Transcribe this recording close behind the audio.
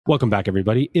Welcome back,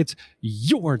 everybody. It's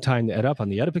your time to EdUp on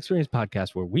the EdUp Experience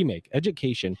podcast, where we make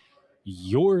education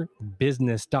your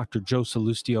business. Dr. Joe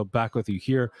Salustio back with you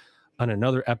here on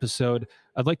another episode.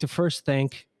 I'd like to first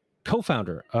thank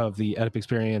co-founder of the EdUp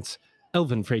Experience,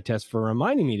 Elvin Freitas, for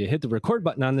reminding me to hit the record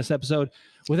button on this episode.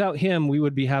 Without him, we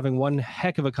would be having one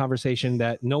heck of a conversation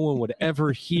that no one would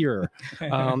ever hear.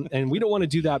 And we don't want to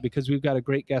do that because we've got a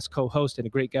great guest co-host and a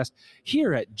great guest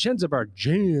here at Jenzabar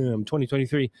Jam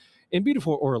 2023 in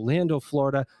beautiful Orlando,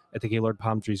 Florida at the Gaylord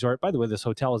Palms Resort. By the way, this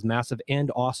hotel is massive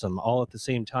and awesome all at the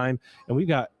same time. And we've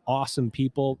got awesome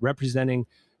people representing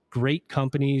great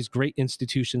companies, great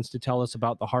institutions to tell us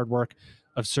about the hard work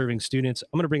of serving students.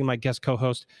 I'm going to bring in my guest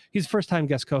co-host. He's a first-time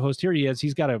guest co-host. Here he is.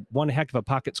 He's got one heck of a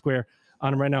pocket square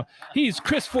on him right now. He's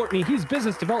Chris Fortney. He's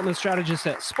business development strategist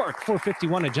at Spark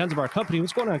 451, a Jenzabar company.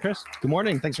 What's going on, Chris? Good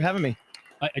morning. Thanks for having me.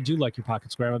 I do like your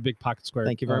pocket square. I'm a big pocket square.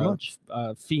 Thank you very much.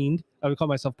 Fiend. I would call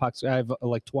myself pocket square. I have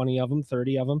like 20 of them,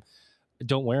 30 of them. I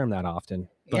don't wear them that often.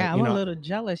 But, yeah, I'm a little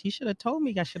jealous. You should have told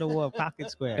me I should have wore a pocket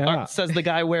square. Yeah. Says the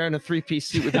guy wearing a three-piece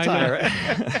suit with a tie, right?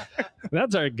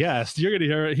 That's our guest. You're going to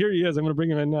hear it. Here he is. I'm going to bring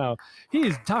him in now.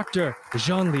 He's Dr.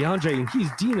 Jean Leandre, and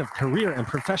he's Dean of Career and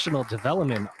Professional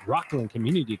Development, Rockland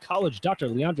Community College. Dr.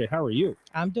 Leandre, how are you?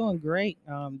 I'm doing great.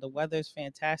 The weather's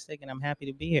fantastic, and I'm happy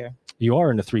to be here. You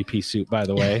are in a three-piece suit, by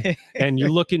the way, and you're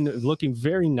looking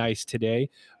very nice today.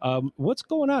 What's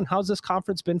going on? How's this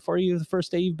conference been for you the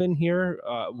first day you've been here?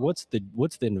 What's the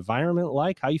environment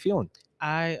like? How you feeling?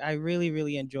 I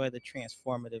really enjoy the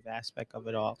transformative aspect of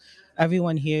it all.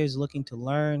 Everyone here is looking to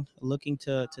learn, looking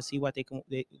to see what they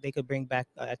could bring back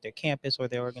at their campus or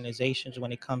their organizations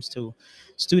when it comes to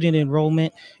student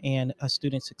enrollment and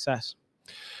student success.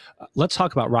 Let's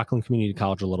talk about Rockland Community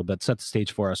College a little bit. Set the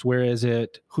stage for us. Where is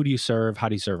it? Who do you serve? How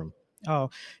do you serve them? Oh,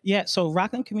 yeah. So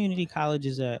Rockland Community College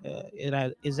is at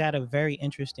a very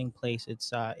interesting place.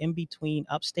 It's in between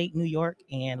upstate New York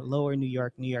and lower New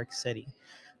York City.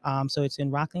 So it's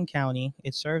in Rockland County.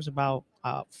 It serves about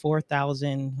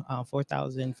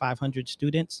 4,500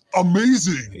 students.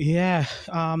 Amazing. Yeah.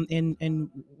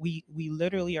 And we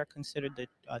literally are considered the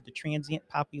transient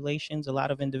populations. A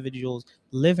lot of individuals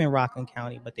live in Rockland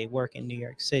County, but they work in New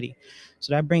York City.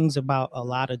 So that brings about a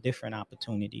lot of different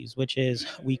opportunities, which is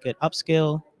we could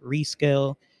upskill,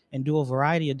 reskill, and do a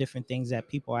variety of different things that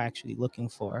people are actually looking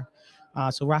for.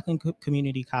 So Rockland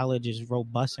Community College is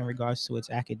robust in regards to its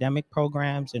academic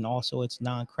programs and also its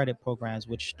non-credit programs,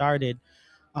 which started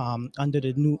under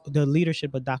the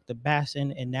leadership of Dr.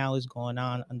 Basson and now is going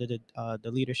on under the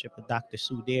leadership of Dr.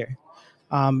 Sudir.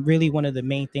 Really, one of the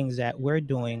main things that we're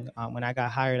doing, when I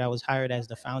got hired, I was hired as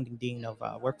the founding dean of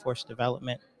workforce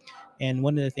development. And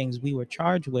one of the things we were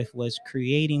charged with was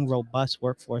creating robust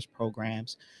workforce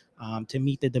programs to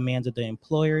meet the demands of the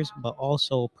employers, but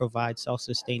also provide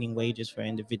self-sustaining wages for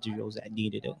individuals that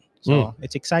needed it. So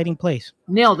it's an exciting place.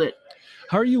 Nailed it.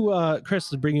 How are you, Chris,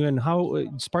 to bring you in? How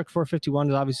Spark 451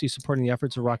 is obviously supporting the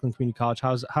efforts of Rockland Community College.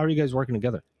 How are you guys working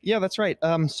together? Yeah, that's right.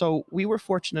 So we were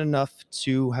fortunate enough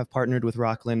to have partnered with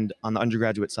Rockland on the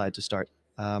undergraduate side to start.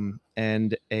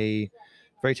 And a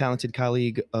very talented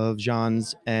colleague of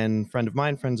Jean's and friend of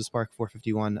mine, friends of Spark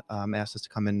 451, asked us to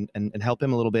come in and help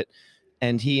him a little bit.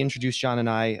 And he introduced Jean and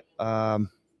I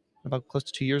about close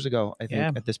to 2 years ago, I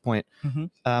think, at this point.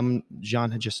 Mm-hmm. Jean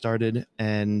had just started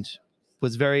and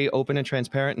was very open and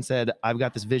transparent and said, I've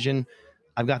got this vision,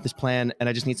 I've got this plan, and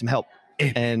I just need some help.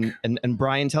 And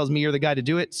Brian tells me you're the guy to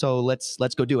do it, so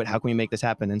let's go do it. How can we make this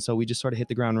happen? And so we just sort of hit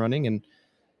the ground running and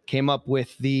came up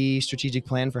with the strategic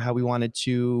plan for how we wanted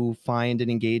to find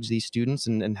and engage these students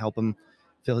and help them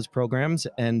fill his programs,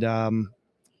 and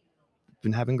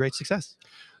been having great success.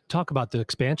 Talk about the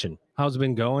expansion. How's it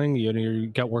been going? You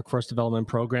got workforce development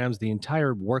programs. The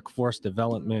entire workforce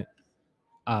development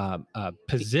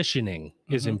positioning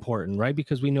is important, right?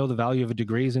 Because we know the value of a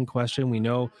degree is in question. We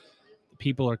know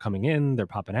people are coming in, they're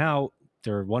popping out.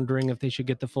 They're wondering if they should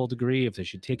get the full degree, if they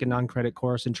should take a non-credit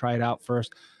course and try it out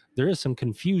first. There is some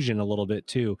confusion a little bit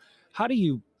too. How do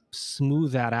you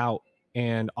smooth that out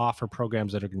and offer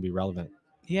programs that are going to be relevant?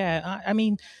 Yeah, I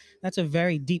mean, that's a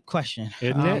very deep question.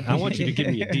 Isn't it? I want you to give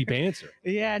me a deep answer.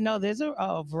 Yeah, no, there's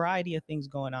a variety of things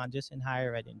going on just in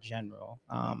higher ed in general.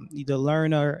 The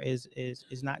learner is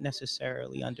not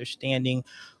necessarily understanding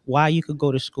why you could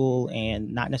go to school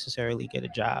and not necessarily get a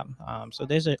job. So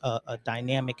there's a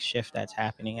dynamic shift that's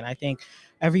happening. And I think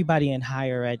everybody in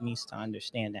higher ed needs to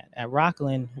understand that. At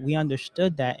Rockland, we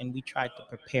understood that and we tried to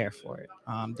prepare for it.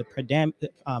 The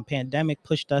pandemic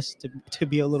pushed us to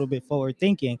be a little bit forward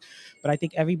thinking, but I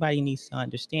think everybody needs to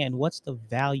understand what's the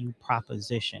value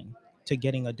proposition to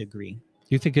getting a degree.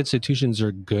 You think institutions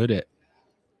are good at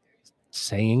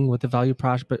saying what the value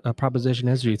proposition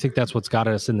is, or do you think that's what's got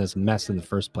us in this mess in the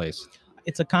first place?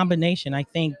 It's a combination. I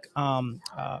think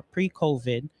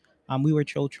pre-COVID, we were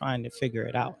still trying to figure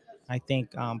it out. I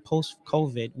think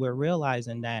post-COVID, we're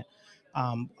realizing that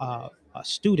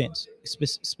students,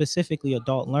 specifically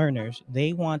adult learners,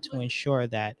 they want to ensure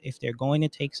that if they're going to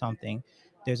take something,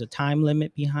 there's a time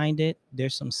limit behind it.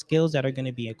 There's some skills that are going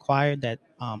to be acquired that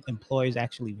employers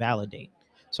actually validate.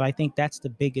 So I think that's the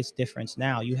biggest difference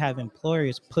now. You have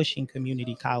employers pushing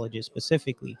community colleges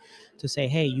specifically to say,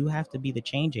 hey, you have to be the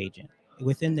change agent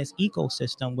within this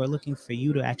ecosystem. We're looking for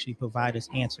you to actually provide us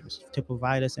answers, to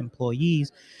provide us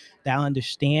employees that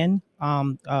understand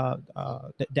the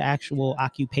actual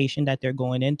occupation that they're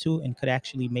going into and could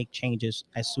actually make changes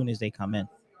as soon as they come in.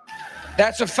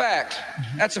 That's a fact.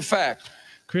 That's a fact.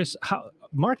 Chris, how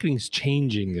marketing's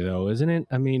changing though, isn't it?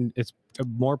 I mean, it's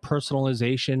more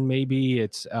personalization. Maybe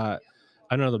it's I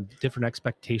don't know, the different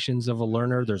expectations of a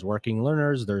learner. There's working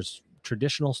learners. There's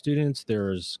traditional students.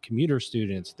 There's commuter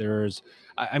students.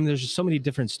 I mean, there's just so many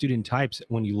different student types.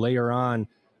 When you layer on,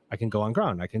 I can go on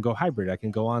ground, I can go hybrid, I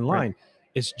can go online. Right.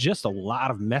 It's just a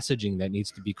lot of messaging that needs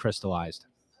to be crystallized.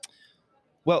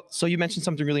 Well, so you mentioned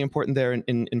something really important there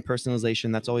in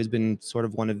personalization. That's always been sort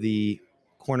of one of the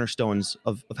cornerstones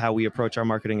of how we approach our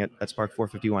marketing at Spark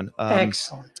 451.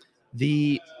 Excellent.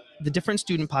 The different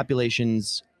student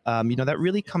populations, that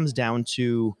really comes down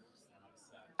to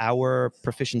our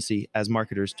proficiency as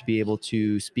marketers to be able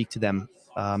to speak to them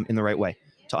in the right way,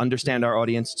 to understand our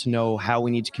audience, to know how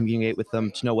we need to communicate with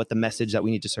them, to know what the message that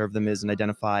we need to serve them is, and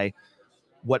identify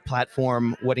what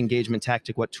platform, what engagement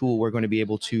tactic, what tool we're going to be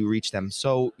able to reach them.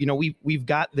 So, we've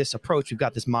got this approach, we've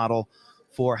got this model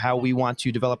for how we want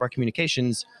to develop our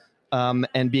communications,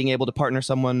 and being able to partner with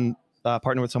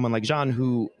someone like Jean,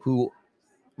 who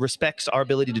respects our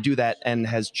ability to do that and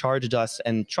has charged us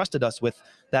and trusted us with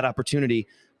that opportunity,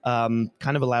 kind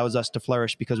of allows us to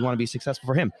flourish because we want to be successful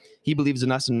for him. He believes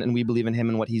in us and we believe in him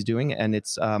and what he's doing. And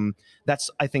it's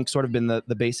that's, I think, sort of been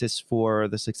the basis for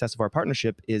the success of our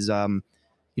partnership is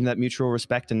that mutual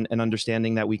respect and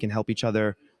understanding that we can help each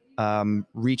other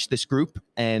reach this group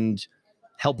and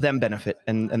help them benefit.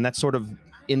 And that's sort of,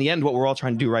 in the end, what we're all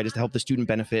trying to do, right, is to help the student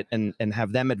benefit and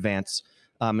have them advance.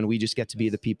 And we just get to be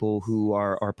the people who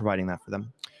are providing that for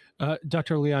them.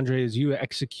 Dr. Leandre, as you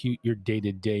execute your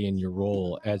day-to-day in your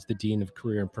role as the Dean of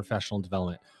Career and Professional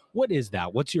Development, what is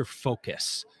that? What's your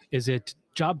focus? Is it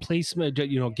job placement,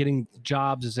 getting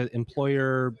jobs? Is it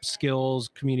employer skills,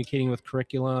 communicating with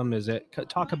curriculum?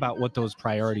 Talk about what those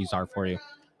priorities are for you.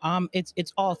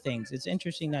 It's all things. It's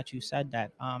interesting that you said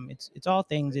that. It's all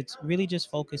things. It's really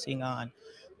just focusing on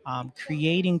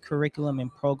creating curriculum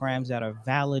and programs that are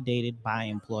validated by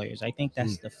employers. I think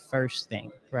that's the first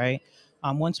thing, right?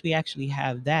 Once we actually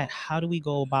have that, how do we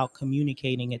go about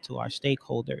communicating it to our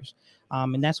stakeholders?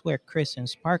 And that's where Chris and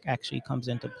Spark actually comes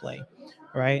into play,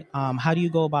 right? How do you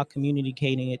go about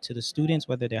communicating it to the students,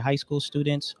 whether they're high school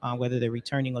students, whether they're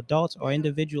returning adults or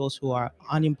individuals who are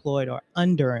unemployed or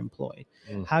underemployed?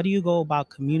 How do you go about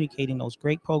communicating those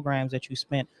great programs that you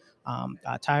spent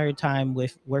tired time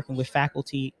with working with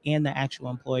faculty and the actual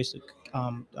employees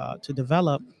to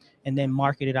develop, and then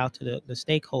market it out to the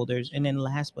stakeholders? And then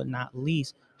last but not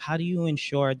least, how do you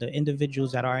ensure the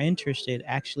individuals that are interested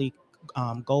actually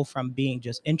go from being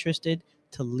just interested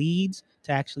to leads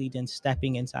to actually then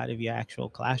stepping inside of your actual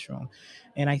classroom?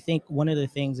 And I think one of the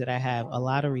things that I have a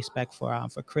lot of respect for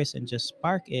Chris and just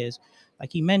Spark is,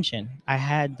 like he mentioned, I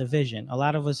had the vision. A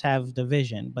lot of us have the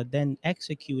vision, but then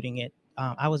executing it,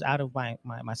 I was out of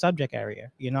my subject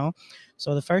area,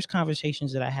 So the first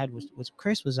conversations that I had with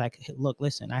Chris was like, hey, look,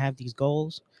 listen, I have these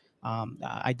goals.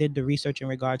 I did the research in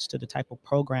regards to the type of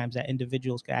programs that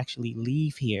individuals could actually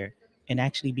leave here and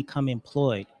actually become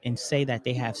employed and say that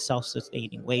they have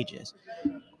self-sustaining wages.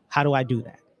 How do I do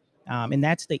that? And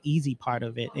that's the easy part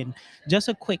of it. And just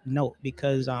a quick note,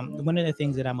 because one of the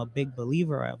things that I'm a big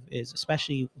believer of is,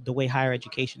 especially the way higher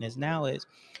education is now, is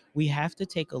we have to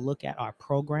take a look at our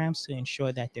programs to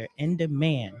ensure that they're in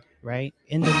demand, right?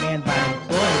 In demand by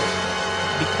employers.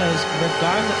 Because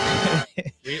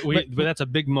regardless, but that's a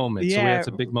big moment. Yeah, so that's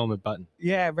a big moment button.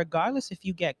 Yeah, regardless if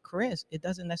you get Chris, it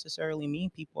doesn't necessarily mean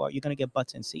you're going to get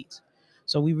butts in seats.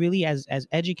 So we really, as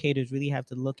educators, really have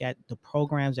to look at the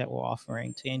programs that we're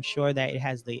offering to ensure that it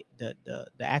has the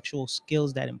actual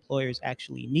skills that employers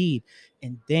actually need,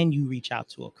 and then you reach out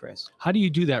to a Chris. How do you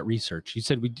do that research? You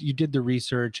said you did the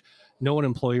research, know what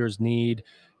employers need.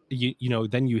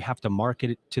 Then you have to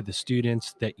market it to the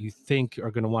students that you think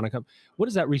are going to want to come. What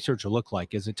does that research look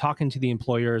like? Is it talking to the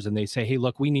employers and they say, hey,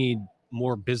 look, we need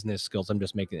more business skills? I'm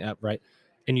just making that right.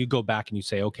 and you go back and you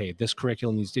say, okay, this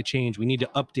curriculum needs to change. We need to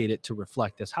update it to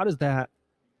reflect this. How does that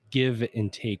give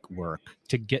and take work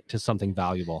to get to something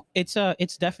valuable? It's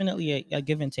definitely a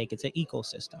give and take. It's an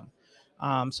ecosystem.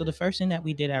 So the first thing that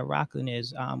we did at Rockland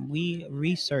is we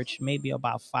researched maybe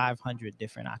about 500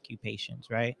 different occupations,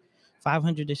 right?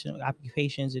 500 different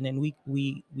occupations, and then we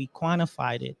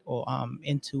quantified it or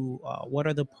into what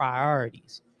are the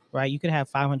priorities, right? You could have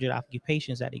 500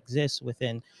 occupations that exist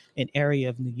within an area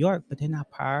of New York, but they're not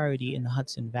priority in the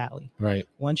Hudson Valley. Right.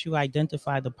 Once you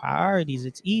identify the priorities,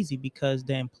 it's easy because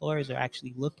the employers are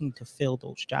actually looking to fill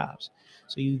those jobs.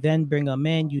 So you then bring them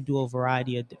in, you do a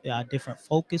variety of different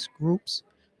focus groups.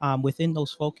 Within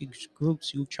those focus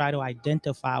groups, you try to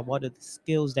identify what are the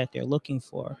skills that they're looking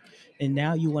for. And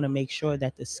now you want to make sure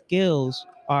that the skills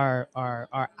are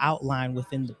outlined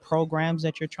within the programs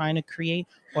that you're trying to create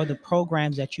or the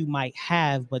programs that you might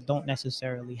have but don't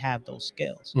necessarily have those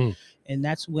skills. And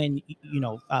that's when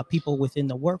people within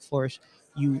the workforce,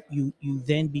 you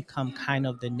then become kind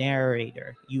of the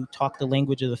narrator. You talk the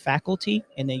language of the faculty,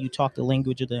 and then you talk the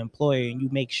language of the employer, and you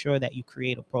make sure that you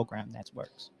create a program that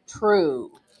works. True.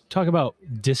 Talk about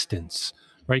distance,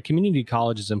 right? Community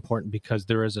college is important because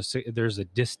there's a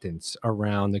distance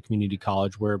around the community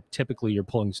college where typically you're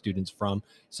pulling students from,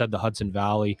 said the Hudson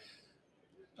Valley.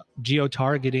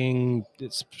 Geo-targeting,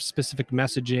 specific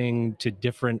messaging to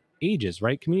different ages,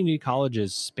 right? Community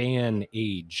colleges span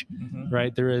age,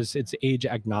 right? It's age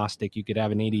agnostic. You could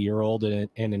have an 80-year-old and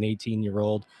an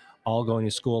 18-year-old all going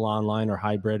to school online or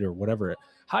hybrid or whatever.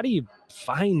 How do you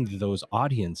find those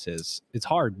audiences? It's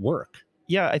hard work.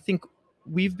 Yeah, I think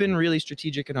we've been really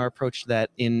strategic in our approach to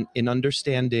that in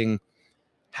understanding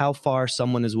how far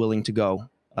someone is willing to go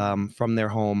from their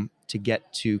home to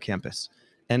get to campus.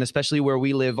 And especially where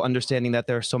we live, understanding that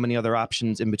there are so many other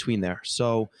options in between there.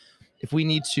 So if we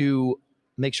need to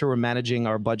make sure we're managing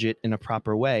our budget in a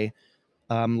proper way,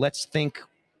 let's think,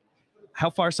 how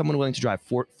far is someone willing to drive?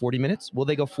 40 minutes? Will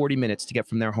they go 40 minutes to get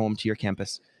from their home to your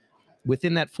campus?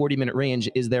 Within that 40-minute range,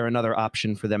 is there another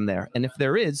option for them there? And if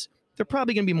there is, they're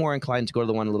probably going to be more inclined to go to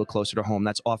the one a little closer to home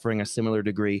that's offering a similar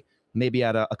degree, maybe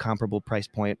at a comparable price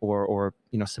point or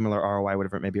similar ROI,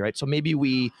 whatever it may be, right? So maybe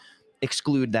we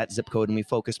exclude that zip code and we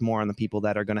focus more on the people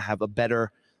that are going to have the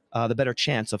better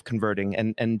chance of converting.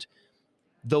 And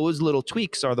those little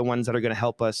tweaks are the ones that are going to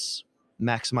help us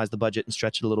maximize the budget and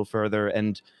stretch it a little further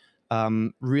and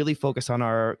really focus on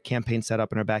our campaign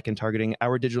setup and our back-end targeting.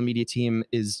 Our digital media team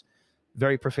is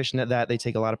very proficient at that. They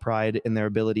take a lot of pride in their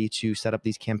ability to set up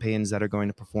these campaigns that are going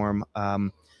to perform.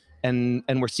 And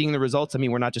we're seeing the results. I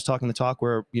mean, we're not just talking the talk.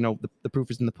 We're, the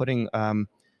proof is in the pudding.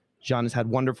 John has had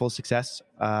wonderful success,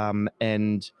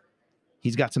 and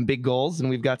he's got some big goals, and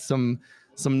we've got some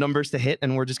numbers to hit,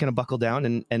 and we're just going to buckle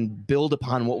down and build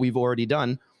upon what we've already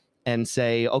done and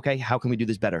say, okay, how can we do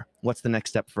this better? What's the next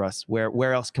step for us?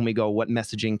 Where else can we go? What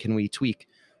messaging can we tweak?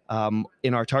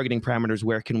 In our targeting parameters,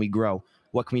 where can we grow?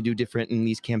 What can we do different in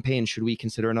these campaigns? Should we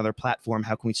consider another platform?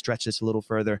 How can we stretch this a little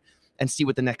further and see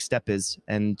what the next step is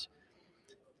and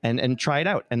try it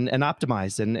out and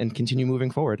optimize and continue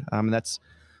moving forward? That's,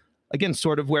 again,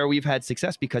 sort of where we've had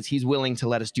success because he's willing to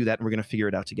let us do that, and we're going to figure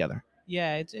it out together.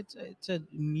 Yeah, it's a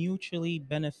mutually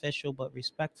beneficial but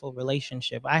respectful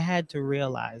relationship. I had to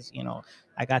realize,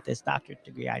 I got this doctorate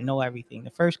degree. I know everything.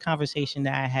 The first conversation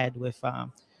that I had with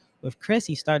Chris,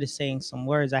 he started saying some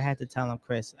words. I had to tell him,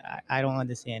 Chris, I don't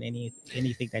understand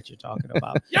anything that you're talking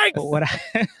about. Yikes!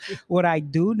 But what I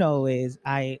do know is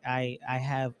I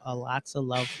have lots of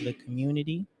love for the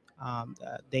community.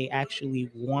 They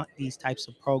actually want these types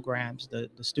of programs, the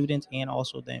students and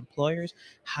also the employers.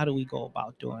 How do we go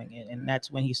about doing it? And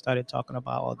that's when he started talking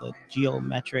about all the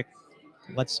geometric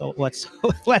whatsoever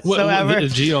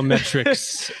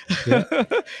geometrics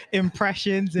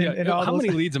impressions and all how those.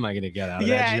 many leads am I going to get out of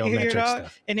that geometric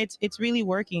stuff? And it's really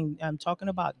working. I'm talking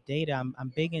about data. I'm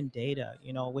big in data.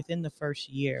 Within the first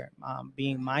year,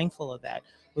 being mindful of that.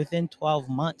 Within 12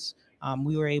 months,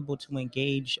 we were able to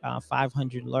engage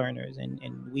 500 learners,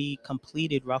 and we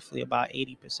completed roughly about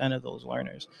 80% of those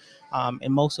learners,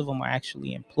 and most of them are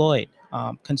actually employed.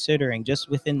 Considering just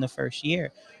within the first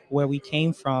year, where we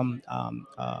came from,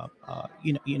 a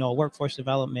workforce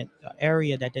development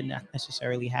area that did not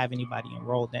necessarily have anybody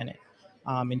enrolled in it.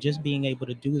 And just being able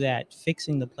to do that,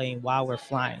 fixing the plane while we're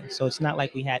flying. So it's not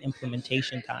like we had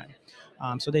implementation time.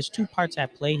 So there's two parts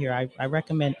at play here. I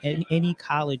recommend any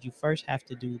college, you first have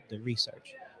to do the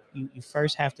research. You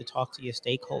first have to talk to your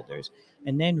stakeholders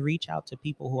and then reach out to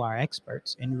people who are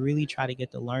experts and really try to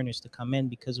get the learners to come in.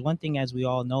 Because one thing, as we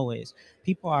all know, is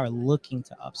people are looking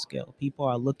to upskill. People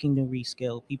are looking to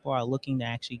reskill. People are looking to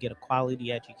actually get a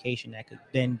quality education that could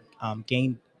then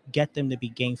gain get them to be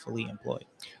gainfully employed.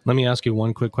 Let me ask you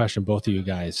one quick question, both of you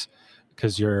guys,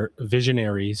 because you're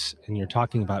visionaries and you're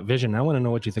talking about vision. I want to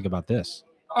know what you think about this.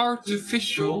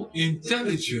 Artificial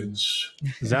intelligence.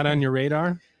 Is that on your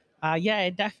radar? Yeah,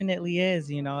 it definitely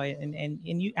is,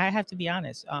 I have to be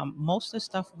honest. Most of the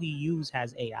stuff we use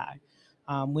has AI.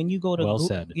 When you go to Well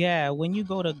said. when you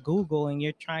go to Google and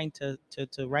you're trying to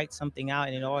write something out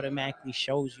and it automatically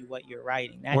shows you what you're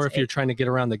writing. Or if you're trying to get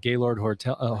around the Gaylord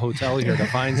Hotel here to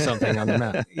find something on the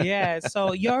map. Yeah,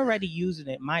 so you're already using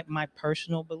it. My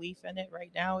personal belief in it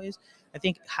right now is I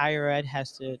think higher ed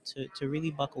has to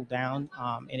really buckle down,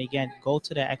 and again, go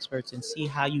to the experts and see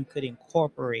how you could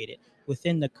incorporate it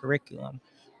within the curriculum.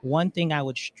 One thing I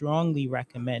would strongly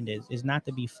recommend is not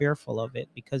to be fearful of it,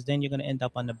 because then you're going to end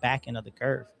up on the back end of the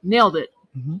curve. Nailed it.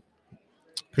 Mm-hmm.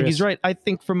 I think he's right. I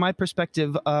think from my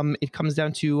perspective, it comes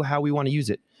down to how we want to use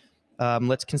it.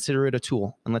 Let's consider it a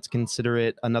tool, and let's consider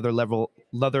it another lever,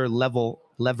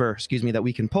 that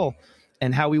we can pull,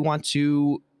 and how we want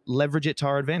to leverage it to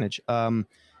our advantage.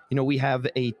 We have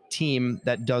a team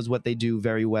that does what they do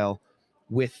very well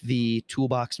with the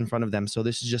toolbox in front of them. So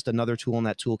this is just another tool in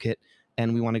that toolkit,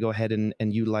 and we want to go ahead and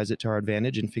utilize it to our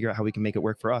advantage and figure out how we can make it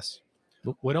work for us.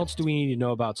 What else do we need to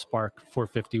know about Spark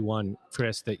 451,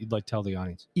 Chris, that you'd like to tell the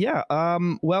audience? Yeah.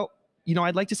 Well,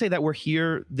 I'd like to say that we're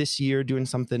here this year doing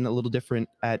something a little different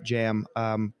at JAM.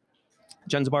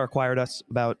 Jenzabar acquired us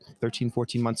about 13,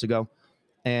 14 months ago.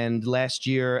 And last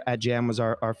year at JAM was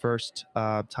our first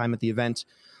time at the event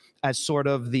as sort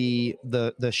of the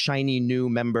shiny new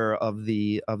member of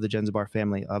the Jenzabar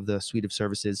family, of the suite of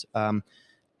services.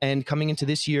 And coming into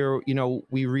this year,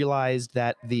 we realized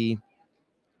that the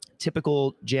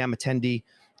typical JAM attendee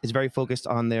is very focused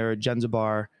on their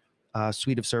Jenzabar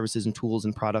suite of services and tools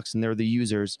and products, and they're the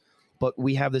users. But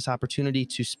we have this opportunity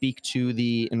to speak to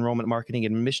the enrollment marketing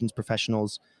and admissions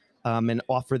professionals and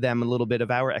offer them a little bit of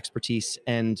our expertise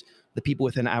and the people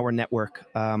within our network,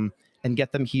 and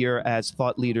get them here as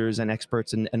thought leaders and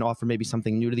experts, and offer maybe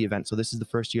something new to the event. So this is the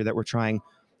first year that we're trying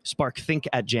Spark Think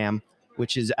at JAM,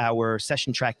 which is our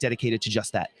session track dedicated to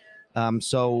just that.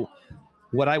 So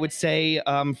what I would say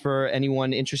for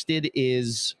anyone interested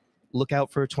is look out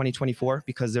for 2024,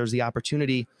 because there's the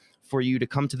opportunity for you to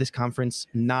come to this conference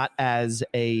not as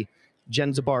a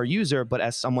Jenzabar user, but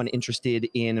as someone interested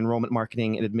in enrollment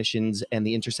marketing and admissions and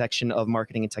the intersection of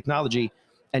marketing and technology.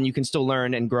 And you can still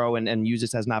learn and grow and use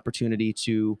this as an opportunity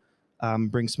to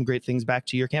bring some great things back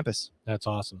to your campus. That's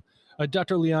awesome.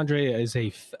 Dr. Leandre is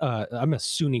I'm a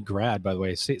SUNY grad, by the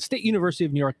way, State University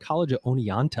of New York, College of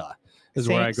Oneonta is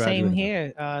where I graduated. Same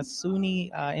here,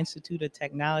 SUNY Institute of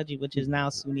Technology, which is now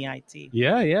SUNY IT.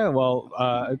 Yeah. Well,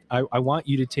 I want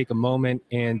you to take a moment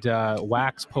and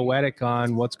wax poetic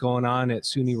on what's going on at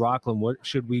SUNY Rockland. What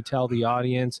should we tell the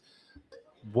audience?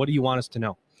 What do you want us to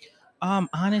know?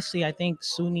 Honestly, I think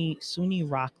SUNY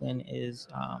Rockland is,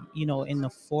 in the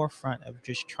forefront of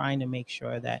just trying to make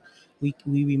sure that we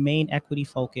remain equity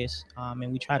focused,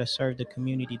 and we try to serve the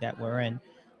community that we're in.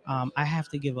 I have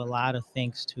to give a lot of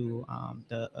thanks to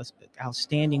the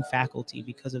outstanding faculty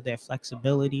because of their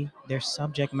flexibility, their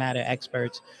subject matter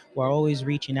experts who are always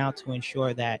reaching out to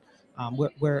ensure that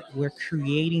we're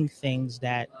creating things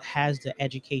that has the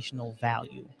educational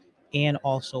value, and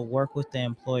also work with the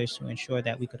employers to ensure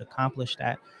that we could accomplish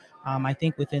that. I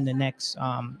think within the next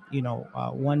 1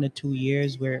 to 2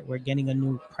 years, we're getting a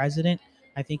new president.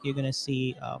 I think you're going to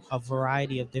see a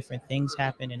variety of different things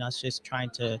happen, and us just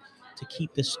trying to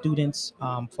keep the students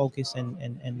focused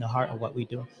and the heart of what we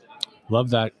do. Love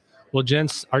that. Well,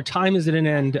 gents, our time is at an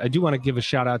end. I do want to give a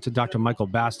shout out to Dr. Michael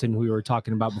Baston, who we were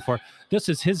talking about before. This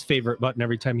is his favorite button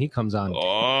every time he comes on.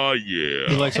 Oh, yeah.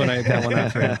 He likes when I hit that one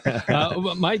out for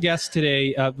him. My guest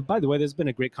today, by the way, there's been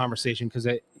a great conversation, because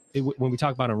when we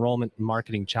talk about enrollment and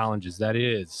marketing challenges, that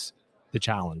is the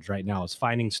challenge right now, is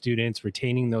finding students,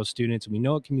 retaining those students. We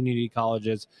know at community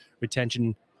colleges,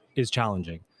 retention is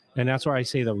challenging. And that's where I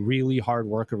say the really hard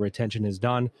work of retention is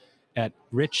done. At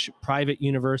rich private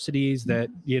universities that,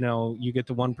 you get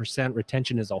the 1%,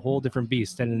 retention is a whole different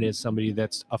beast than it is somebody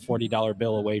that's a $40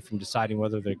 bill away from deciding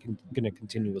whether they're going to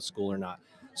continue with school or not.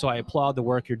 So I applaud the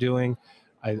work you're doing.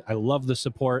 I love the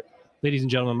support. Ladies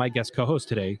and gentlemen, my guest co-host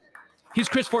today, he's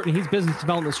Chris Fortney. He's business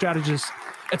development strategist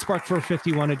at Spark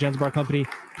 451 at Jenzabar Company.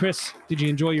 Chris, did you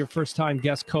enjoy your first time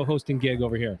guest co-hosting gig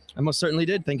over here? I most certainly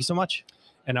did. Thank you so much.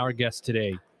 And our guest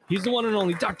today, he's the one and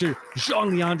only Dr.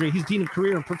 Jean Leandre. He's Dean of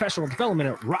Career and Professional Development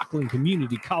at Rockland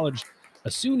Community College, a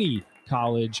SUNY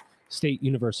college, State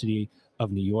University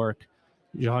of New York.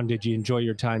 Jean, did you enjoy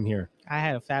your time here? I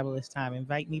had a fabulous time.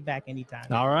 Invite me back anytime.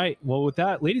 All right. Well, with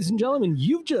that, ladies and gentlemen,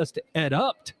 you've just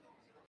EdUp'd